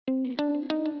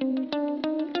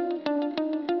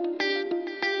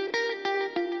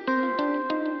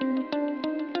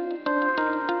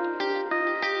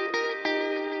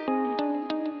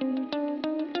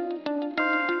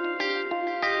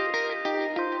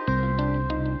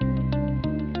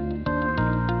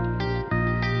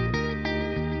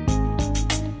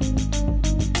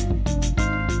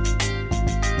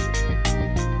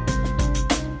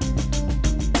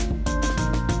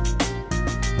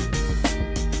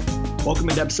Welcome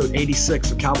into episode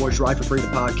 86 of Cowboys Ride for Free, the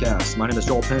podcast. My name is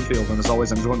Joel Penfield, and as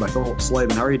always, I'm joined by Philip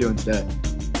Slavin. How are you doing today?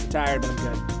 Tired, but I'm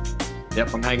good.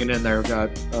 Yep, I'm hanging in there. We've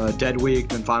got dead week,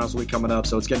 then finals week coming up,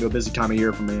 so it's getting to a busy time of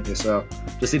year for me. So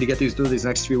just need to get through these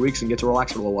next few weeks and get to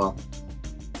relax for a little while.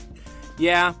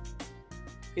 Yeah,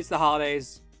 it's the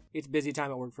holidays. It's busy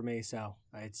time at work for me, so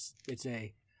it's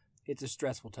a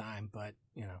stressful time. But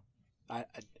you know,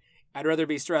 I'd rather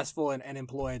be stressful and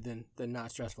employed than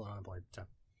not stressful and unemployed. So.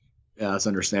 Yeah, that's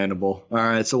understandable. All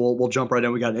right, so we'll jump right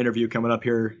in. We got an interview coming up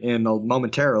here in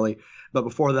momentarily. But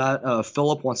before that,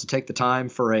 Philip wants to take the time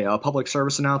for a public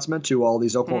service announcement to all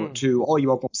these to all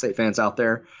you Oklahoma State fans out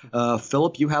there.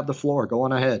 Philip, you have the floor. Go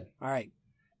on ahead. All right.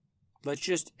 Let's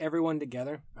just, everyone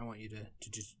together, I want you to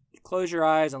just close your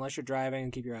eyes unless you're driving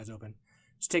and keep your eyes open.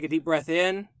 Just take a deep breath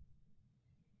in and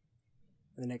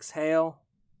then exhale.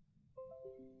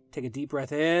 Take a deep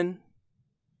breath in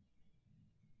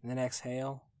and then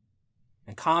exhale.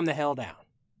 And calm the hell down.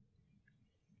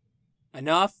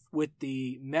 Enough with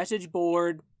the message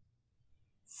board,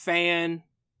 fan,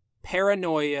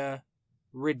 paranoia,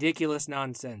 ridiculous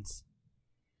nonsense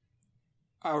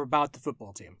about the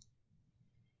football team.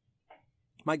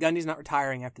 Mike Gundy's not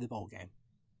retiring after the bowl game.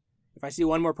 If I see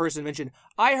one more person mention,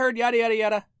 I heard yada, yada,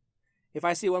 yada. If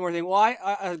I see one more thing, well,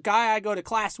 a guy I go to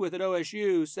class with at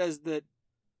OSU says that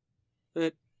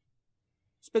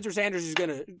Spencer Sanders is going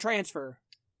to transfer.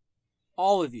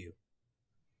 All of you,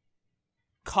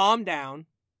 calm down,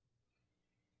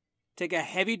 take a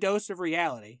heavy dose of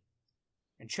reality,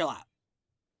 and chill out.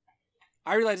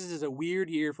 I realize this is a weird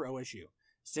year for OSU.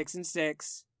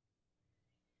 6-6,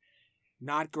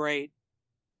 not great.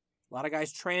 A lot of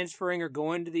guys transferring or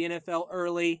going to the NFL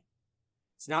early.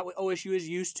 It's not what OSU is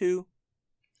used to.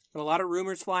 But a lot of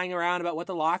rumors flying around about what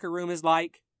the locker room is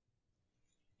like.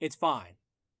 It's fine.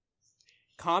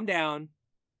 Calm down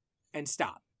and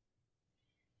stop.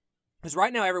 Because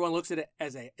right now everyone looks at it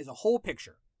as a whole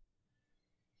picture.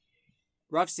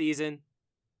 Rough season.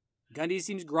 Gundy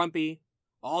seems grumpy.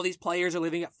 All these players are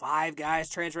leaving at 5 guys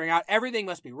transferring out. Everything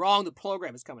must be wrong. The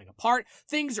program is coming apart.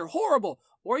 Things are horrible.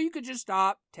 Or you could just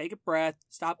stop, take a breath,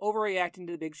 stop overreacting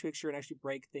to the big picture, and actually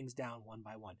break things down one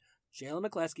by one. Jalen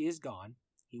McCleskey is gone.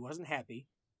 He wasn't happy.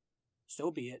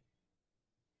 So be it.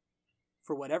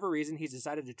 For whatever reason, he's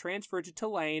decided to transfer to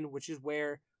Tulane, which is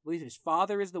where I believe his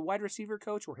father is the wide receiver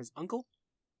coach, or his uncle.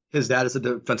 His dad is the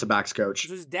defensive backs coach.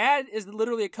 So his dad is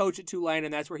literally a coach at Tulane,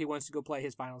 and that's where he wants to go play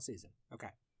his final season. Okay.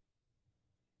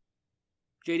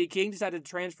 J.D. King decided to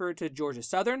transfer to Georgia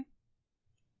Southern.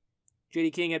 J.D.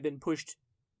 King had been pushed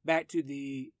back to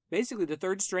basically the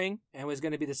third string and was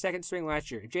going to be the second string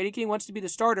last year. If J.D. King wants to be the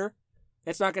starter,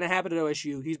 that's not going to happen at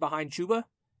OSU. He's behind Chuba.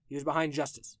 He was behind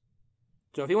Justice.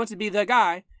 So if he wants to be the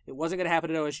guy, it wasn't going to happen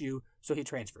at OSU, so he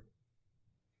transferred.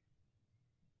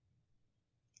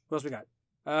 What else we got?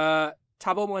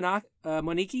 Tabo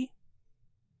Moniki?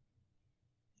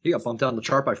 He got bumped down the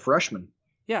chart by freshmen.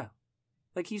 Yeah.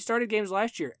 Like, he started games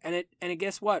last year, and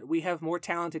guess what? We have more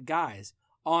talented guys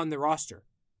on the roster.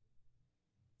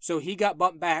 So he got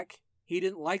bumped back. He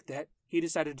didn't like that. He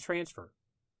decided to transfer.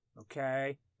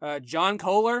 Okay. John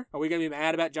Kohler? Are we going to be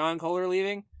mad about John Kohler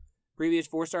leaving? Previous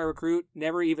 4-star recruit,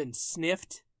 never even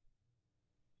sniffed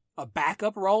a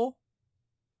backup role.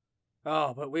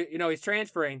 Oh, but he's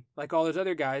transferring like all those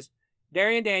other guys.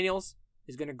 Darian Daniels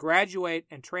is going to graduate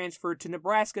and transfer to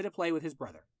Nebraska to play with his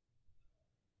brother.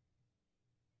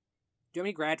 Do you know how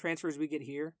many grad transfers we get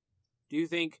here? Do you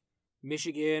think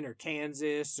Michigan or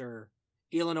Kansas or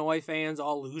Illinois fans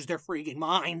all lose their freaking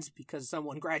minds because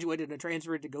someone graduated and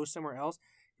transferred to go somewhere else?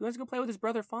 He wants to go play with his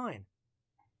brother, fine.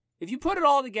 If you put it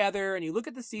all together and you look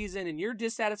at the season and your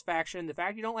dissatisfaction, the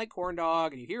fact you don't like corn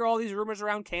dog, and you hear all these rumors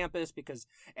around campus because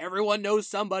everyone knows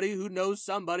somebody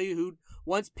who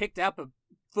once picked up a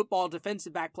football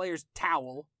defensive back player's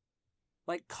towel,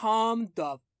 like, calm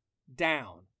the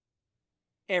down.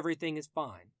 Everything is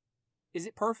fine. Is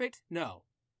it perfect? No.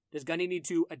 Does Gundy need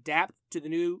to adapt to the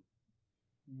new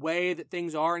way that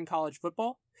things are in college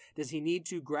football? Does he need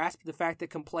to grasp the fact that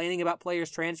complaining about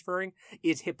players transferring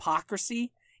is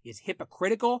hypocrisy? Is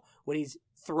hypocritical when he's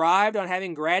thrived on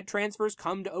having grad transfers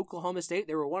come to Oklahoma State?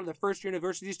 They were one of the first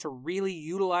universities to really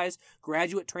utilize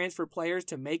graduate transfer players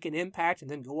to make an impact and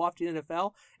then go off to the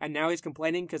NFL, and now he's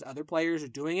complaining because other players are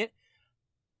doing it?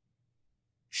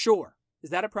 Sure. Is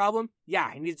that a problem?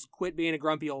 Yeah, he needs to quit being a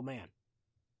grumpy old man.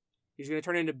 He's going to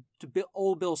turn into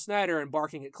old Bill Snyder and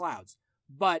barking at clouds.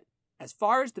 But as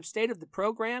far as the state of the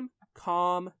program,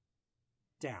 calm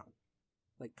down.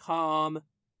 Like, calm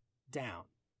down.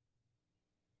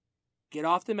 Get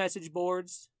off the message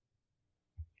boards.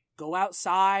 Go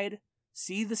outside.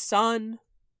 See the sun.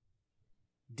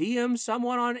 DM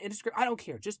someone on Instagram. I don't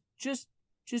care. Just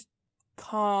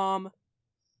calm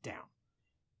down.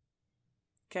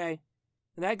 Okay?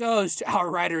 And that goes to our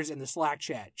writers in the Slack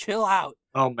chat. Chill out.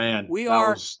 Oh, man. We that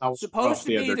are was supposed to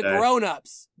be the day.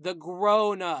 grown-ups. The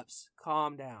grown-ups.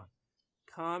 Calm down.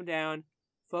 Calm down.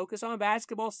 Focus on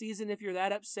basketball season if you're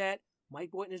that upset.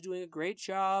 Mike Boynton is doing a great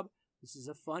job. This is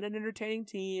a fun and entertaining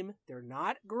team. They're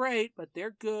not great, but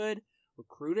they're good.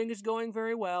 Recruiting is going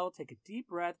very well. Take a deep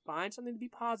breath. Find something to be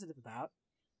positive about,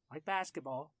 like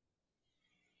basketball.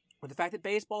 Or the fact that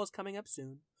baseball is coming up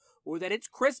soon. Or that it's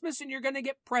Christmas and you're going to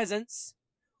get presents.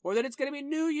 Or that it's going to be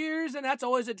New Year's and that's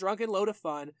always a drunken load of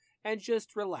fun. And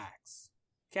just relax.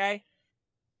 Okay?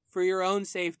 For your own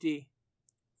safety,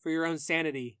 for your own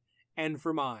sanity, and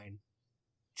for mine.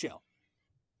 Chill.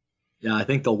 Yeah, I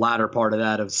think the latter part of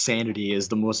that of sanity is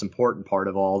the most important part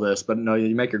of all this. But no,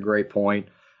 you make a great point.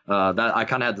 That I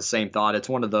kind of had the same thought. It's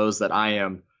one of those that I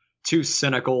am too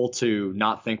cynical to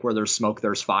not think where there's smoke,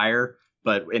 there's fire.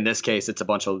 But in this case, it's a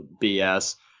bunch of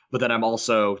BS. But then I'm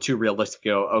also too realistic to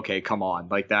go, okay, come on.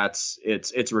 Like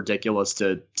it's ridiculous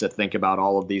to think about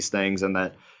all of these things and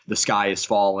that the sky is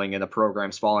falling and the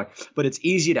program's falling. But it's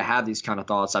easy to have these kind of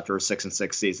thoughts after a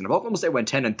 6-6 season. If Oklahoma State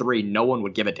went 10-3, no one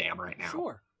would give a damn right now.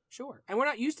 Sure. And we're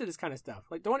not used to this kind of stuff.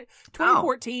 Like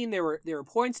 2014, there were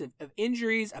points of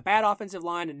injuries, a bad offensive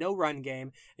line, and no run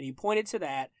game. And you pointed to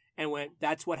that and went,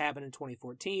 that's what happened in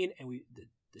 2014. And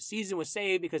the season was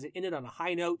saved because it ended on a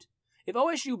high note. If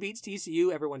OSU beats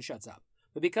TCU, everyone shuts up.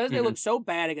 But because they look so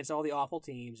bad against all the awful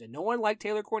teams, and no one liked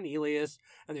Taylor Cornelius,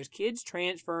 and there's kids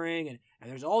transferring, and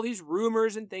there's all these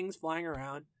rumors and things flying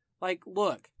around, like,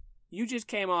 look, you just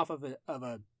came off of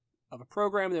a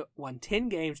program that won 10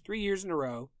 games 3 years in a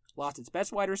row, lost its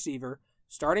best wide receiver,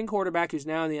 starting quarterback who's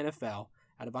now in the NFL,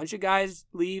 had a bunch of guys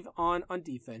leave on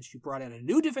defense. You brought in a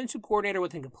new defensive coordinator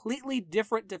with a completely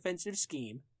different defensive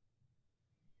scheme.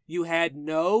 You had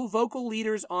no vocal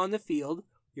leaders on the field.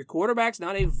 Your quarterback's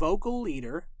not a vocal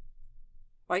leader.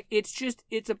 Like,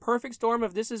 it's a perfect storm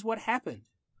of this is what happened.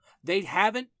 They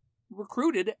haven't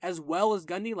recruited as well as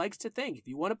Gundy likes to think. If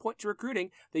you want to point to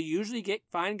recruiting, they usually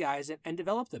find guys and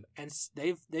develop them. And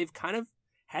they've kind of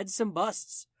had some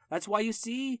busts. That's why you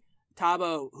see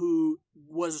Thabo, who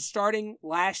was starting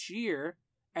last year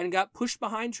and got pushed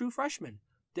behind true freshmen.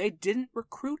 They didn't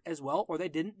recruit as well or they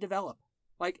didn't develop.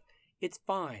 Like, it's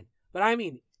fine. But I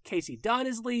mean, Casey Dunn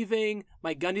is leaving.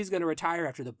 Mike Gundy's going to retire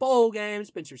after the bowl game.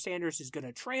 Spencer Sanders is going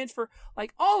to transfer.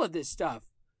 Like, all of this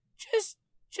stuff.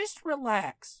 Just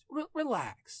relax.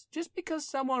 Relax. Just because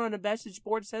someone on a message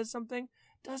board says something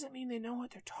doesn't mean they know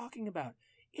what they're talking about.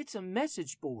 It's a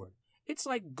message board. It's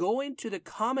like going to the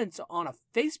comments on a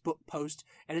Facebook post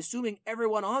and assuming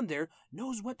everyone on there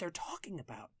knows what they're talking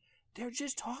about. They're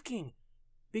just talking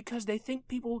because they think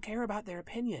people will care about their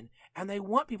opinion, and they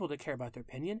want people to care about their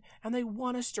opinion, and they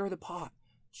want to stir the pot.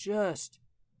 Just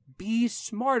be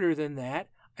smarter than that.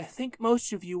 I think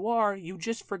most of you are. You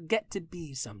just forget to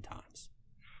be sometimes.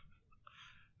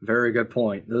 Very good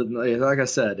point. Like I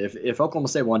said, if Oklahoma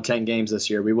State won 10 games this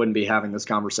year, we wouldn't be having this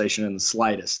conversation in the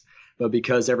slightest. But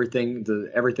because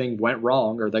everything went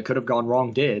wrong, or that could have gone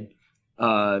wrong did,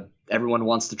 everyone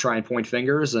wants to try and point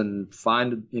fingers and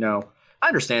find, I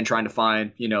understand trying to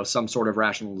find, some sort of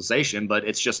rationalization, but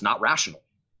it's just not rational.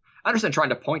 I understand trying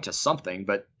to point to something,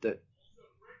 but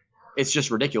it's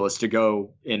just ridiculous to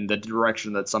go in the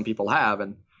direction that some people have.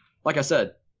 And like I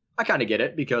said, I kind of get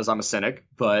it because I'm a cynic,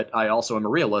 but I also am a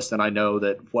realist, and I know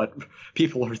that what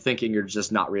people are thinking are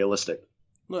just not realistic.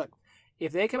 Look,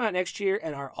 if they come out next year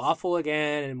and are awful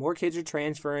again and more kids are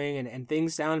transferring and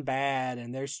things sound bad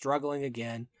and they're struggling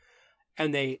again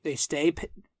and they stay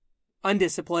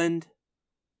undisciplined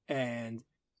and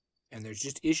there's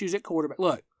just issues at quarterback.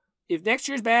 Look, if next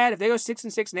year's bad, if they go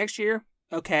 6-6 next year,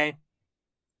 okay,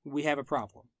 we have a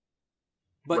problem.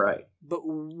 But right. But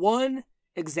one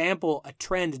example a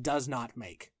trend does not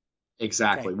make.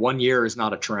 Exactly. Okay. 1 year is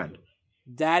not a trend.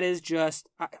 That is just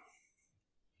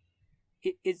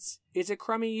it's a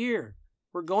crummy year.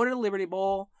 We're going to the Liberty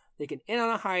Bowl. They can end on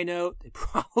a high note. They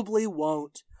probably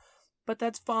won't, but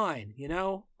that's fine.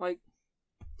 Like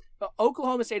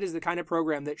Oklahoma State is the kind of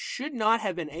program that should not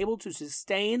have been able to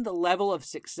sustain the level of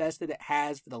success that it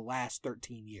has for the last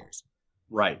 13 years.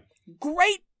 Right.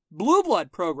 Great blue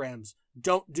blood programs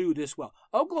don't do this well.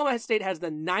 Oklahoma State has the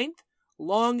 9th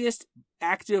longest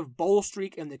active bowl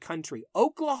streak in the country.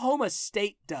 Oklahoma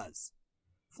State does.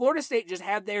 Florida State just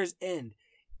had theirs end.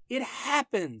 It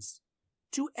happens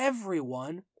to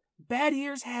everyone. Bad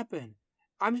years happen.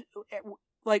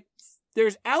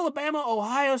 There's Alabama,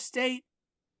 Ohio State,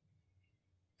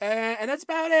 and that's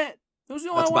about it. Those are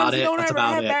the only ones that don't ever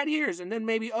have bad years. And then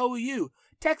maybe OU.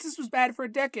 Texas was bad for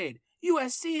a decade.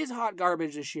 USC is hot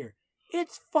garbage this year.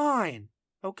 It's fine.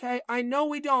 Okay? I know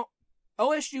we don't.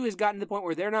 OSU has gotten to the point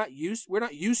where we're not used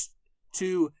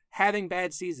to having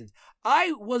bad seasons.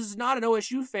 I was not an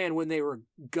OSU fan when they were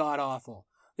god-awful.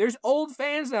 There's old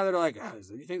fans now that are like, oh,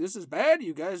 you think this is bad?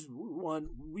 You guys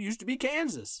we used to be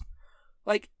Kansas.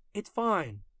 Like, it's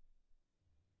fine.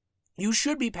 You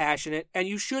should be passionate, and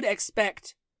you should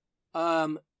expect a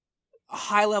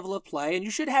high level of play, and you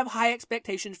should have high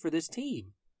expectations for this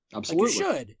team. Absolutely. Like, you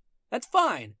should. That's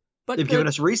fine. But they've given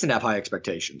us reason to have high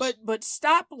expectations. But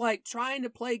stop like trying to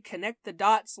play connect the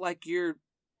dots like you're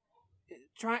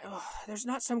trying. There's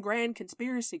not some grand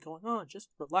conspiracy going on. Just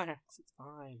relax. It's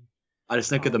fine. I just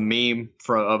think of the meme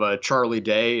of a Charlie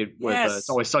Day with It's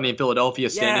Always Sunny in Philadelphia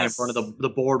standing in front of the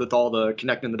board with all the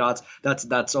connecting the dots.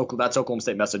 That's Oklahoma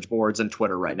State message boards and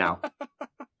Twitter right now.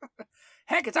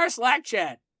 Heck, it's our Slack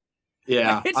chat.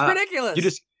 Yeah, it's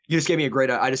ridiculous. You just gave me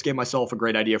I just gave myself a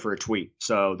great idea for a tweet.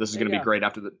 So this is going to be great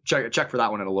after the check for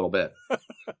that one in a little bit.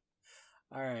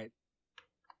 All right.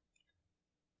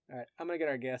 I'm going to get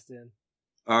our guest in.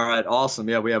 All right, awesome.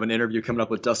 Yeah, we have an interview coming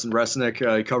up with Dustin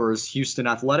Resnick. He covers Houston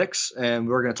athletics, and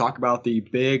we're going to talk about the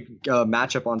big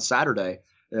matchup on Saturday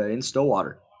in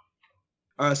Stillwater.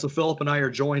 All right, so Philip and I are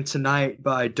joined tonight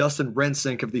by Dustin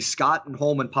Resnick of the Scott and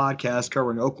Holman podcast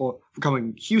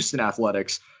covering Houston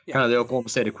athletics, kind of the Oklahoma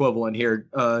State equivalent here.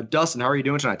 Dustin, how are you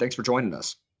doing tonight? Thanks for joining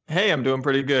us. Hey, I'm doing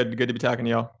pretty good. Good to be talking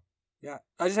to y'all. Yeah,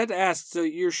 I just had to ask, so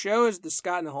your show is the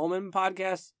Scott and Holman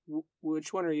podcast.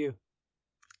 Which one are you?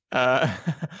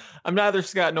 I'm neither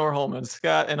Scott nor Holman.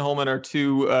 Scott and Holman are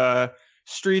two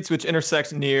streets which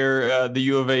intersect near the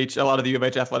U of H, a lot of the U of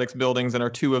H athletics buildings, and are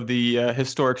two of the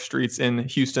historic streets in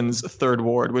Houston's 3rd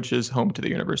Ward, which is home to the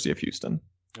University of Houston.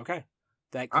 Okay.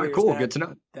 All right, cool. Good to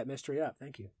know. That mystery up.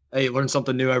 Thank you. Hey, learn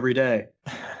something new every day.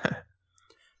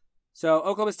 So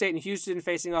Oklahoma State and Houston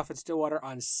facing off at Stillwater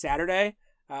on Saturday.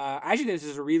 I actually think this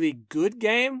is a really good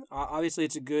game. Obviously,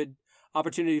 it's a good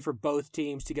opportunity for both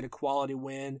teams to get a quality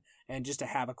win and just to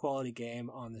have a quality game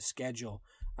on the schedule.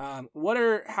 How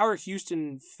are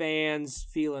Houston fans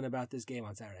feeling about this game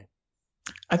on Saturday?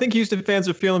 I think Houston fans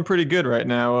are feeling pretty good right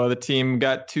now. The team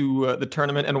got to the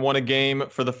tournament and won a game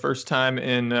for the first time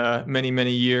in many,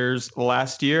 many years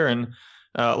last year, and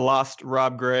lost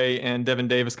Rob Gray and Devin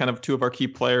Davis, kind of two of our key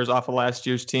players off of last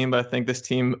year's team. But I think this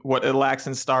team, what it lacks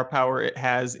in star power, it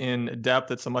has in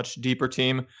depth. It's a much deeper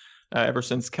team. Ever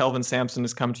since Kelvin Sampson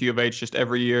has come to U of H, just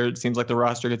every year it seems like the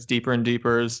roster gets deeper and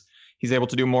deeper as he's able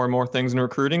to do more and more things in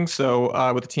recruiting.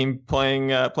 So with the team playing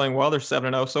well, they're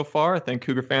 7-0 so far. I think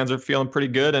Cougar fans are feeling pretty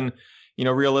good and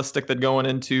realistic that going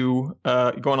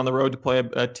on the road to play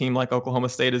a team like Oklahoma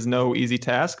State is no easy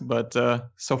task. But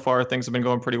so far things have been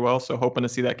going pretty well. So hoping to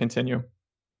see that continue.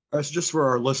 So just for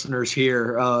our listeners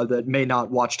here that may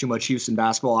not watch too much Houston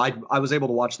basketball, I was able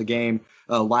to watch the game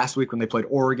last week when they played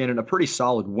Oregon in a pretty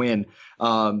solid win. Who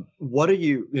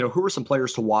are some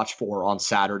players to watch for on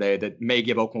Saturday that may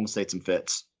give Oklahoma State some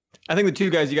fits? I think the two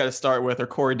guys you got to start with are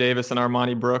Corey Davis and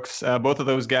Armani Brooks. Both of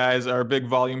those guys are big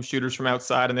volume shooters from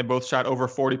outside, and they both shot over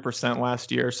 40%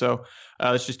 last year. So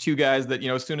it's just two guys that,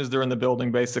 as soon as they're in the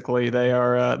building, basically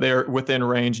they're within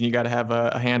range, and you got to have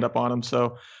a hand up on them.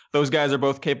 So those guys are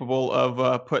both capable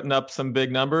of putting up some big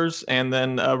numbers. And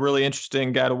then a really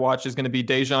interesting guy to watch is going to be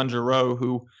Dejan Giroux,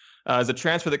 who is a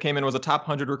transfer that came in, was a top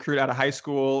 100 recruit out of high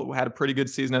school, had a pretty good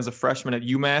season as a freshman at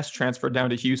UMass, transferred down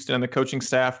to Houston, and the coaching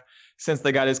staff, since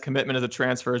they got his commitment as a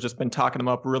transfer, has just been talking him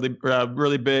up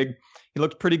really big. He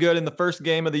looked pretty good in the first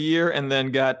game of the year and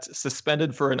then got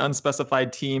suspended for an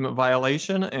unspecified team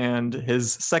violation. And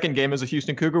his second game as a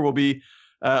Houston Cougar will be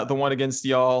the one against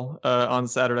y'all on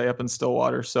Saturday up in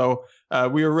Stillwater. So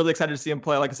we were really excited to see him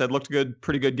play. Like I said, looked good,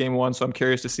 pretty good game one. So I'm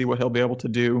curious to see what he'll be able to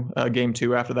do game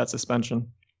two after that suspension.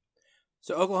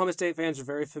 So Oklahoma State fans are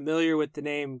very familiar with the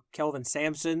name Kelvin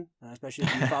Sampson, especially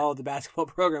if you followed the basketball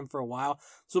program for a while.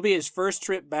 This will be his first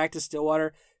trip back to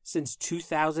Stillwater since the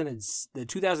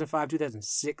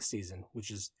 2005-2006 season, which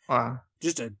is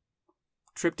just a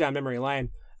trip down memory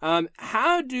lane.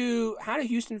 How do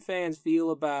Houston fans feel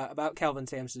about Kelvin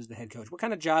Sampson as the head coach? What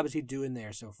kind of job is he doing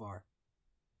there so far?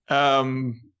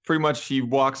 Pretty much he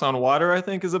walks on water, I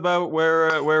think, is about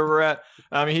where we're at.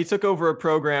 He took over a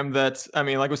program that,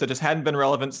 like we said, just hadn't been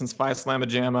relevant since Phi Slamma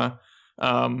Jamma.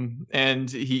 And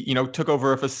he, took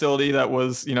over a facility that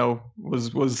was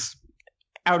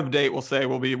out of date, we'll say,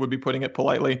 would be putting it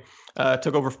politely.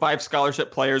 Took over 5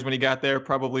 scholarship players when he got there,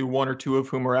 probably 1 or 2 of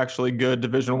whom are actually good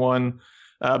Division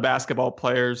I basketball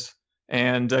players.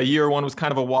 And year one was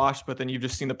kind of a wash, but then you've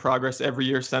just seen the progress every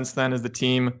year since then as the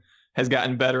team has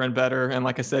gotten better and better. And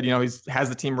like I said, you know, has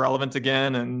the team relevant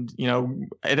again. And, you know,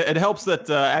 it helps that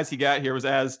as he got here was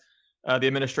as the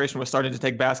administration was starting to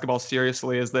take basketball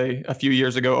seriously, as they a few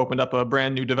years ago opened up a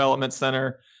brand new development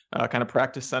center, kind of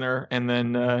practice center, and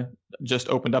then just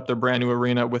opened up their brand new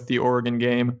arena with the Oregon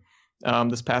game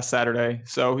this past Saturday.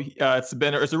 So it's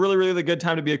a really, really good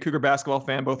time to be a Cougar basketball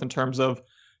fan, both in terms of,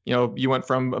 you know, you went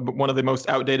from one of the most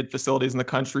outdated facilities in the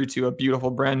country to a beautiful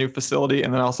brand new facility.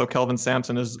 And then also Kelvin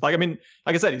Sampson is like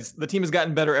I said, the team has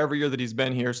gotten better every year that he's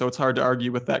been here. So it's hard to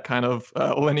argue with that kind of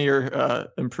linear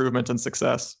improvement and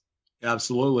success.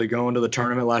 Absolutely. Going to the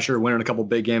tournament last year, winning a couple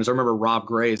big games. I remember Rob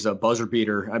Gray's buzzer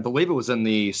beater. I believe it was in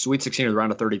the Sweet 16 or the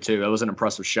round of 32. That was an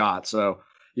impressive shot. So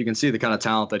you can see the kind of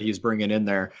talent that he's bringing in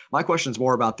there. My question is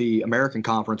more about the American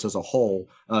Conference as a whole.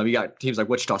 You got teams like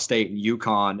Wichita State and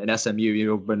UConn and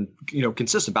SMU, been,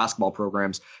 consistent basketball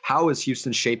programs. How is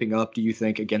Houston shaping up, do you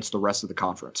think, against the rest of the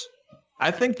conference? I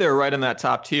think they're right in that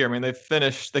top tier. I mean,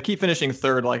 they keep finishing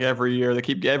third like every year.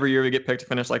 Every year we get picked to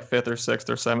finish like fifth or sixth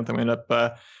or seventh, and we end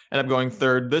up going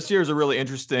third. This year is a really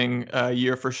interesting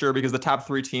year for sure, because the top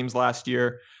three teams last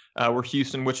year were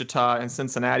Houston, Wichita, and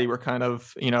Cincinnati were kind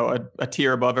of, a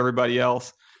tier above everybody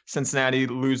else. Cincinnati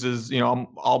loses,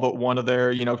 all but one of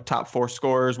their, top four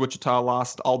scorers. Wichita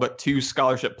lost all but two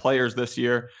scholarship players this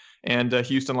year. And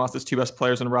Houston lost its two best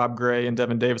players in Rob Gray and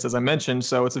Devin Davis, as I mentioned.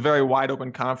 So it's a very wide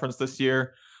open conference this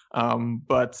year.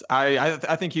 But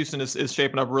I think Houston is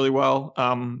shaping up really well.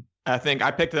 I think I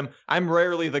picked them. I'm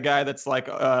rarely the guy that's like,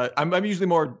 I'm usually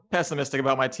more pessimistic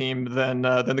about my team than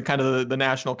the kind of the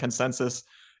national consensus.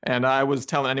 And I was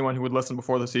telling anyone who would listen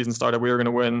before the season started, we were going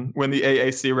to win the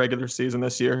AAC regular season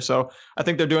this year. So I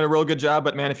think they're doing a real good job.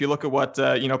 But man, if you look at what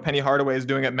Penny Hardaway is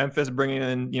doing at Memphis, bringing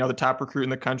in the top recruit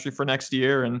in the country for next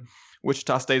year, and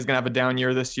Wichita State is going to have a down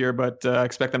year this year, but I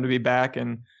expect them to be back.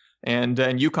 And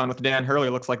UConn with Dan Hurley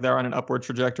looks like they're on an upward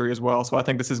trajectory as well. So I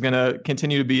think this is going to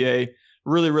continue to be a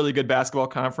really, really good basketball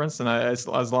conference. And as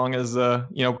long as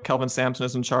Kelvin Sampson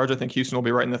is in charge, I think Houston will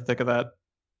be right in the thick of that.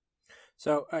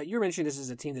 So you were mentioning this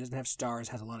is a team that doesn't have stars,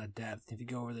 has a lot of depth. If you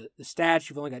go over the stats,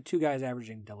 you've only got two guys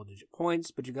averaging double-digit points,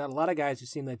 but you've got a lot of guys who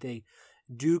seem like they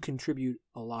do contribute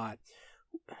a lot.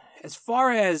 As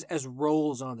far as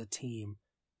roles on the team,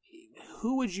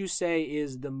 who would you say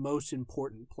is the most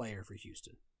important player for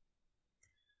Houston?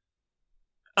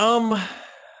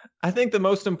 I think the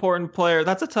most important player,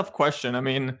 that's a tough question. I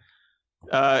mean,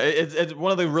 it's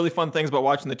one of the really fun things about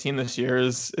watching the team this year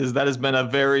is that has been a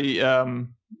very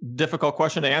difficult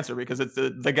question to answer, because it's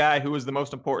the guy who is the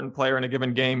most important player in a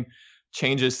given game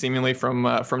changes seemingly from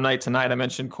night to night. I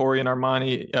mentioned Corey Davis,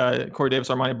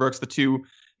 Armani Brooks, the two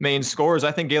main scorers.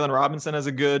 I think Galen Robinson has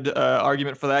a good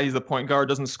argument for that. He's the point guard,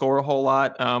 doesn't score a whole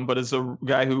lot, but is a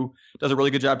guy who does a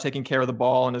really good job taking care of the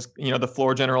ball and is the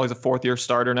floor general. He's a fourth-year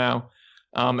starter now.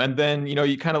 And then,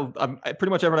 you kind of pretty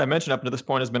much everyone I mentioned up to this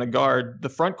point has been a guard. The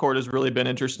front court has really been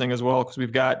interesting as well, because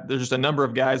there's just a number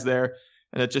of guys there.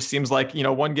 And it just seems like,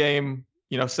 one game,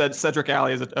 Cedric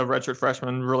Alley is a redshirt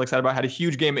freshman, really excited about, had a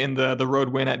huge game in the road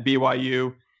win at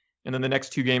BYU. And then the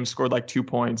next two games scored like 2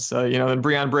 points. Then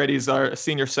Breon Brady's our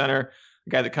senior center, a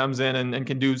guy that comes in and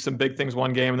can do some big things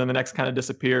one game and then the next kind of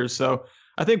disappears. So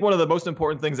I think one of the most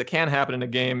important things that can happen in a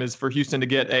game is for Houston to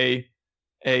get a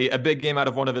big game out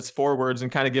of one of its forwards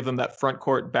and kind of give them that front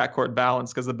court, back court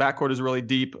balance, because the back court is really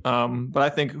deep. But I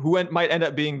think who might end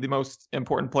up being the most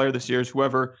important player this year is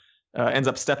whoever ends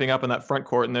up stepping up in that front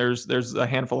court. And there's a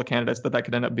handful of candidates that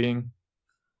could end up being.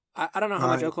 I don't know how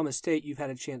much Oklahoma State you've had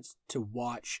a chance to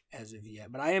watch as of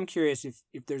yet, but I am curious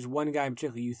if there's one guy in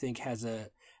particular you think has a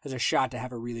shot to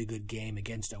have a really good game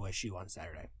against OSU on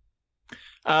Saturday.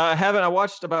 I haven't. I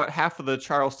watched about half of the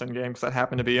Charleston game because that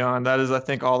happened to be on. That is, I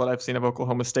think, all that I've seen of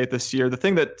Oklahoma State this year. The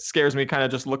thing that scares me kind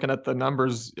of just looking at the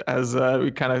numbers as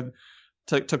we kind of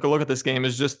took a look at this game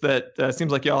is just that it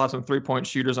seems like y'all have some three-point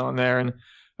shooters on there. And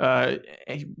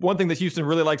one thing that Houston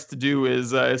really likes to do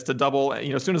is to double.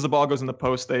 As soon as the ball goes in the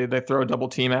post, they throw a double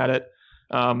team at it.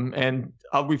 And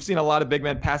we've seen a lot of big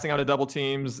men passing out of double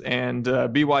teams. And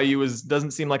BYU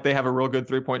doesn't seem like they have a real good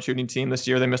three-point shooting team this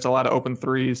year. They missed a lot of open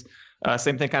threes.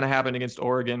 Same thing kind of happened against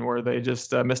Oregon, where they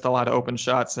just missed a lot of open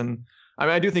shots. And I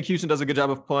mean, I do think Houston does a good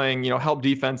job of playing, help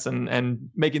defense and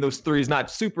making those threes not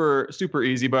super, super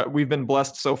easy. But we've been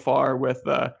blessed so far with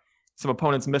some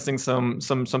opponents missing some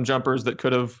jumpers that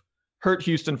could have hurt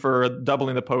Houston for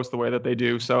doubling the post the way that they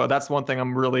do. So that's one thing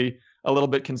I'm really a little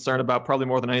bit concerned about, probably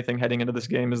more than anything heading into this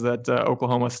game, is that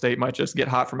Oklahoma State might just get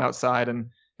hot from outside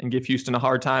and give Houston a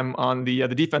hard time on the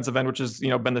defensive end, which has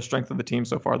been the strength of the team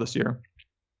so far this year.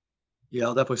 Yeah,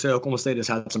 I'll definitely say Oklahoma State has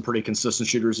had some pretty consistent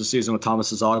shooters this season with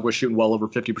Thomas Azagwa shooting well over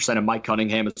 50% and Mike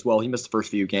Cunningham as well. He missed the first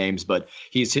few games, but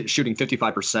he's shooting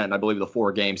 55%, I believe, the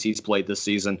 4 games he's played this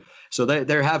season. So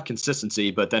they have consistency,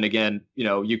 but then again,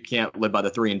 you can't live by the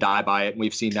 3 and die by it. And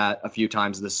we've seen that a few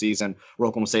times this season where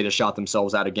Oklahoma State has shot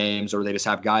themselves out of games, or they just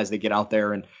have guys that get out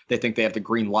there and they think they have the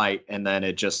green light, and then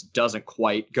it just doesn't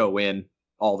quite go in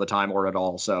all the time or at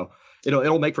all. So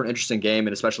it'll make for an interesting game,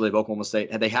 and especially if Oklahoma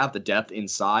State, they have the depth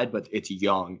inside, but it's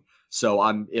young. So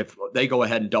if they go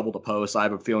ahead and double the post, I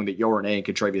have a feeling that Yoren A and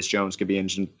Contravius Jones could be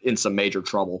in some major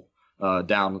trouble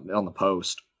down on the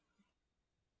post.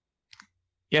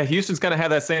 Yeah, Houston's kind of had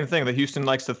that same thing. That Houston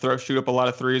likes to shoot up a lot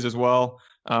of threes as well.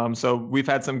 So we've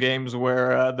had some games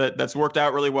where that's worked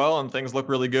out really well and things look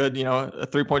really good. A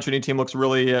 3-point shooting team looks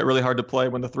really really hard to play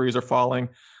when the threes are falling.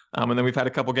 And then we've had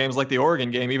a couple games like the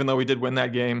Oregon game, even though we did win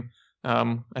that game.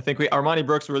 I think Armani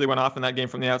Brooks really went off in that game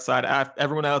from the outside.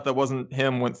 Everyone out that wasn't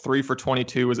him went 3 for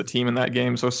 22 as a team in that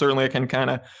game. So certainly it can kind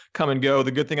of come and go.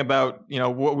 The good thing about,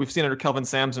 what we've seen under Kelvin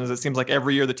Sampson is it seems like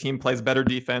every year the team plays better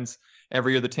defense.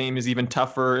 Every year the team is even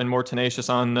tougher and more tenacious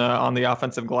on the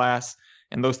offensive glass.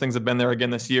 And those things have been there again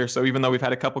this year. So even though we've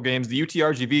had a couple games, the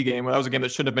UTRGV game, that was a game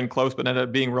that shouldn't have been close, but ended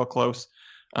up being real close.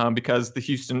 Because the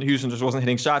Houston just wasn't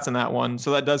hitting shots in that one.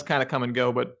 So that does kind of come and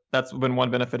go, but that's been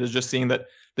one benefit, is just seeing that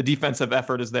the defensive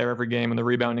effort is there every game and the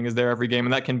rebounding is there every game.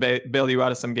 And that can bail you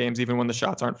out of some games, even when the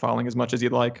shots aren't falling as much as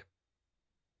you'd like.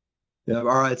 Yeah.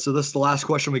 All right. So this is the last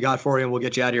question we got for you, and we'll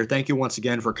get you out of here. Thank you once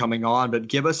again for coming on, but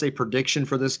give us a prediction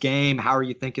for this game. How do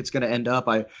you think it's going to end up?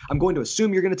 I'm going to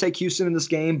assume you're going to take Houston in this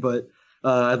game, but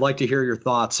I'd like to hear your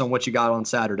thoughts on what you got on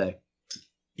Saturday.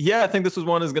 Yeah, I think this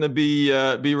one is going to be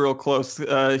real close.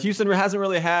 Houston hasn't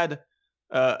really had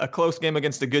a close game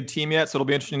against a good team yet, so it'll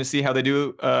be interesting to see how they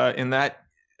do in that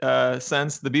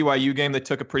sense. The BYU game, they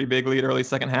took a pretty big lead early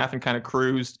second half and kind of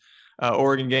cruised.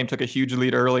 Oregon game took a huge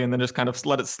lead early and then just kind of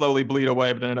let it slowly bleed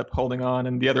away, but ended up holding on.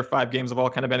 And the other 5 games have all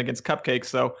kind of been against cupcakes.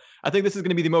 So I think this is going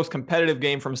to be the most competitive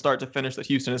game from start to finish that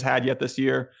Houston has had yet this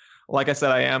year. Like I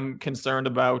said, I am concerned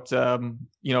about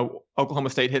Oklahoma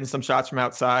State hitting some shots from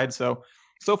outside. So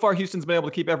far, Houston's been able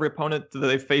to keep every opponent that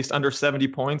they've faced under 70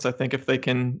 points. I think if they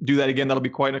can do that again, that'll be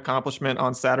quite an accomplishment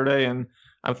on Saturday. And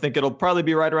I think it'll probably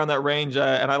be right around that range.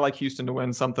 And I like Houston to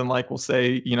win something like, we'll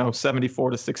say,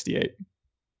 74-68.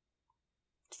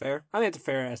 It's fair. I think it's a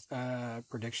fair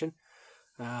prediction.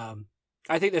 I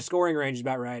think the scoring range is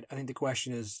about right. I think the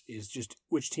question is just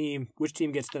which team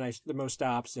gets the most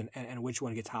stops and which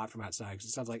one gets hot from outside. Because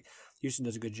it sounds like Houston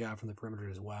does a good job from the perimeter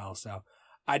as well. So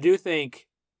I do think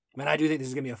this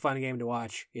is going to be a fun game to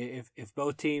watch. If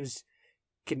both teams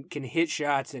can hit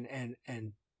shots and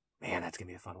man, that's going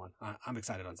to be a fun one. I'm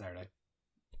excited on Saturday.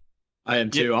 I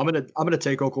am too. Yeah. I'm gonna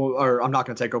take Oklahoma, or I'm not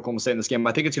gonna take Oklahoma State in this game.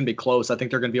 I think it's gonna be close. I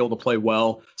think they're gonna be able to play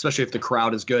well, especially if the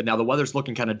crowd is good. Now the weather's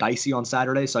looking kind of dicey on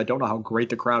Saturday, so I don't know how great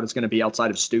the crowd is gonna be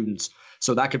outside of students.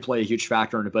 So that could play a huge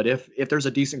factor in it. But if there's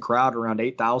a decent crowd around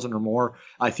 8,000 or more,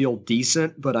 I feel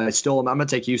decent. But I'm gonna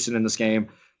take Houston in this game.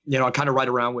 Kind of right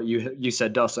around what you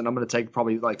said, Dustin. I'm going to take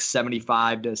probably like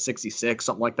 75-66,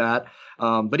 something like that.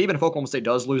 But even if Oklahoma State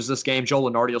does lose this game, Joe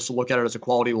Lunardi will still look at it as a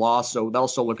quality loss, so that'll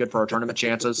still look good for our tournament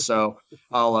chances. So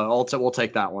we'll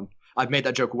take that one. I've made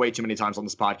that joke way too many times on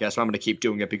this podcast, so I'm going to keep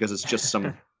doing it because it's just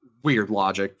some weird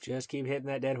logic. Just keep hitting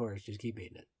that dead horse. Just keep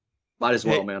beating it. Might as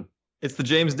well, man. It's the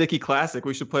James Dickey Classic.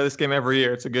 We should play this game every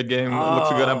year. It's a good game. It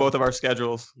looks good on both of our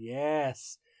schedules.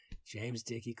 Yes. James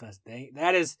Dickey class.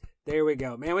 There we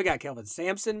go. Man, we got Kelvin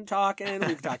Sampson talking.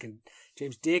 We're talking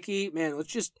James Dickey. Man,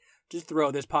 let's just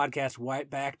throw this podcast right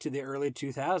back to the early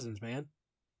 2000s, man.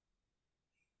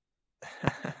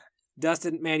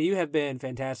 Dustin, man, you have been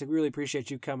fantastic. Really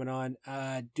appreciate you coming on.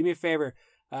 Do me a favor.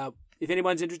 If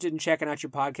anyone's interested in checking out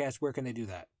your podcast, where can they do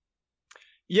that?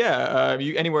 Yeah,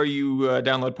 anywhere you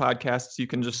download podcasts, you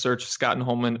can just search Scott and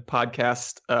Holman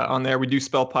podcast on there. We do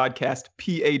spell podcast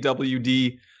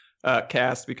PAWD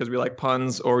cast because we like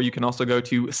puns, or you can also go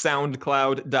to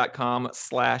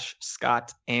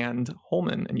soundcloud.com/Scott and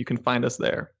Holman, and you can find us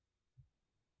there.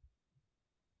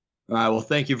 All right. Well,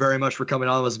 thank you very much for coming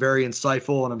on. It was very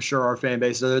insightful, and I'm sure our fan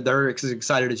base, they're as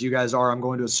excited as you guys are, I'm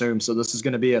going to assume. So this is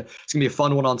going to be a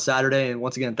fun one on Saturday. And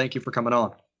once again, thank you for coming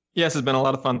on. Yes, it's been a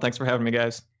lot of fun. Thanks for having me,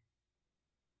 guys.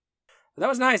 That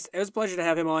was nice. It was a pleasure to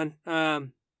have him on.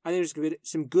 I think there's going to be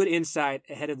some good insight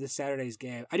ahead of this Saturday's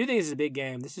game. I do think this is a big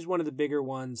game. This is one of the bigger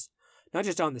ones, not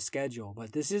just on the schedule,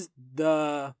 but this is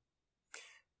the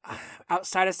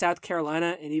outside of South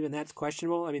Carolina, and even that's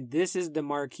questionable. I mean, this is the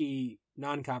marquee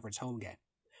non-conference home game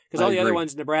because all the other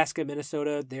ones, Nebraska,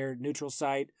 Minnesota, their neutral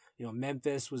site.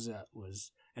 Memphis was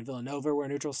and Villanova were a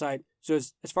neutral site. So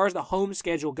as far as the home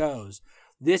schedule goes,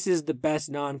 this is the best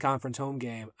non-conference home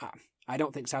game. I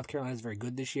don't think South Carolina is very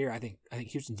good this year. I think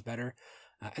Houston's better,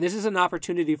 and this is an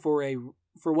opportunity for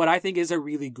what I think is a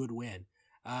really good win.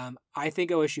 I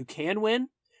think OSU can win.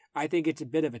 I think it's a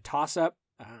bit of a toss-up.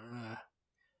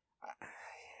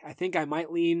 I think I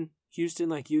might lean Houston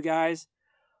like you guys,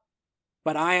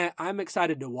 but I'm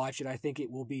excited to watch it. I think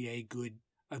it will be a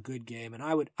good game, and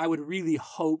I would really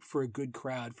hope for a good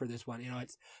crowd for this one.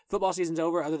 It's football season's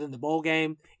over. Other than the bowl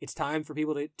game, it's time for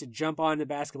people to jump on the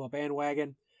basketball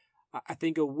bandwagon. I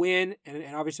think a win,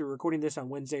 and obviously we're recording this on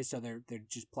Wednesday, so they're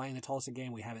just playing the Tulsa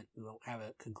game. We don't have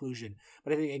a conclusion,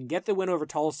 but I think they can get the win over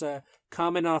Tulsa,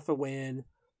 coming off a win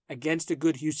against a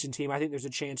good Houston team. I think there's a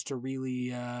chance to really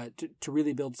to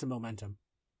really build some momentum.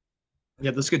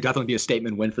 Yeah, this could definitely be a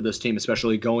statement win for this team,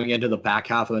 especially going into the back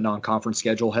half of the non-conference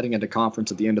schedule, heading into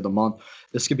conference at the end of the month.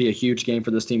 This could be a huge game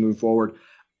for this team moving forward.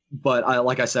 But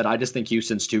like I said, I just think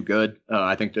Houston's too good.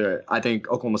 I think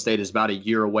Oklahoma State is about a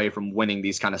year away from winning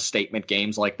these kind of statement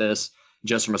games like this,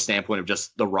 just from a standpoint of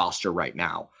just the roster right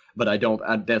now. But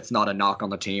that's not a knock on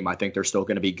the team. I think they're still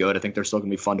going to be good. I think they're still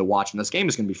going to be fun to watch, and this game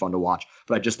is going to be fun to watch.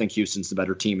 But I just think Houston's the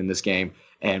better team in this game,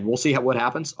 and we'll see what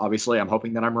happens. Obviously, I'm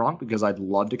hoping that I'm wrong because I'd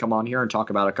love to come on here and talk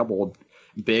about a couple of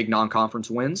big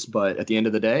non-conference wins. But at the end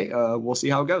of the day, we'll see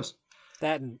how it goes.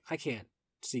 That, and I can't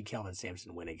see Kelvin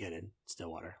Sampson win again in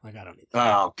Stillwater. Like, I don't need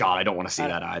that. Oh, God, I don't want to see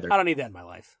that either. I don't need that in my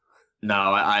life. No,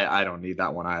 I don't need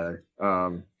that one either.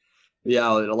 Yeah,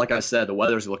 like I said, the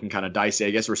weather's looking kind of dicey.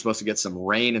 I guess we're supposed to get some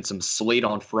rain and some sleet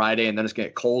on Friday, and then it's going to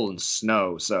get cold and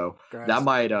snow. So that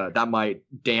might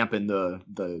dampen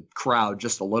the crowd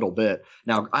just a little bit.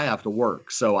 Now, I have to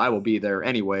work, so I will be there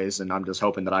anyways, and I'm just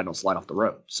hoping that I don't slide off the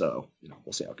road. So,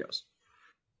 we'll see how it goes.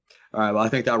 All right, well, I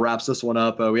think that wraps this one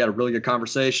up. We had a really good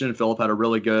conversation. Philip had a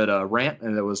really good rant,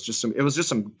 and it was just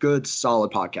some good,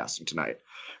 solid podcasting tonight.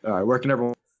 All right, where can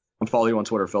everyone follow you on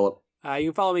Twitter, Philip? You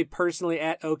can follow me personally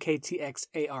at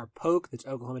OKTXARPoke. That's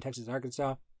Oklahoma, Texas,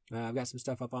 Arkansas. I've got some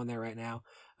stuff up on there right now.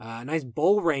 A nice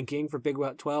bowl ranking for Big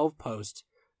 12 post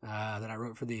that I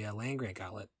wrote for the Land Grant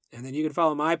Outlet. And then you can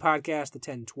follow my podcast, The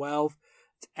 1012.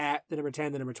 It's at the number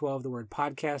 10, the number 12, the word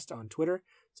podcast on Twitter.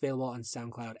 It's available on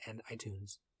SoundCloud and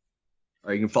iTunes. All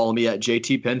right, you can follow me at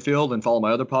JT Penfield and follow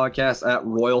my other podcast at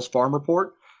Royals Farm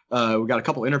Report. We got a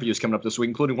couple interviews coming up this week,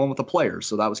 including one with the players.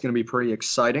 So that was going to be pretty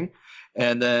exciting.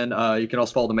 And then you can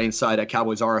also follow the main site at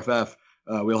Cowboys RFF.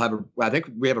 I think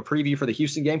we have a preview for the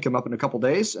Houston game coming up in a couple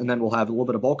days, and then we'll have a little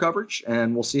bit of bowl coverage,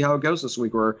 and we'll see how it goes this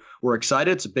week. We're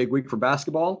excited. It's a big week for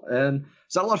basketball, and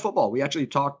it's not a lot of football. We actually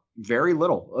talked very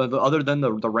little, other than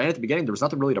the rant at the beginning. There was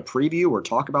nothing really to preview or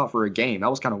talk about for a game. That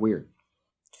was kind of weird.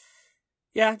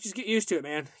 Yeah, just get used to it,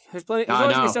 man. There's always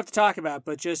going to be stuff to talk about,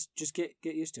 but just get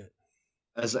used to it.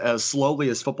 As slowly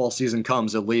as football season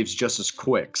comes, it leaves just as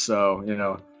quick. So,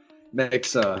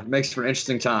 makes for an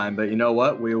interesting time. But you know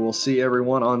what? We will see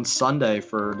everyone on Sunday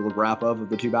for the wrap-up of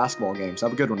the two basketball games.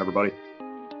 Have a good one, everybody.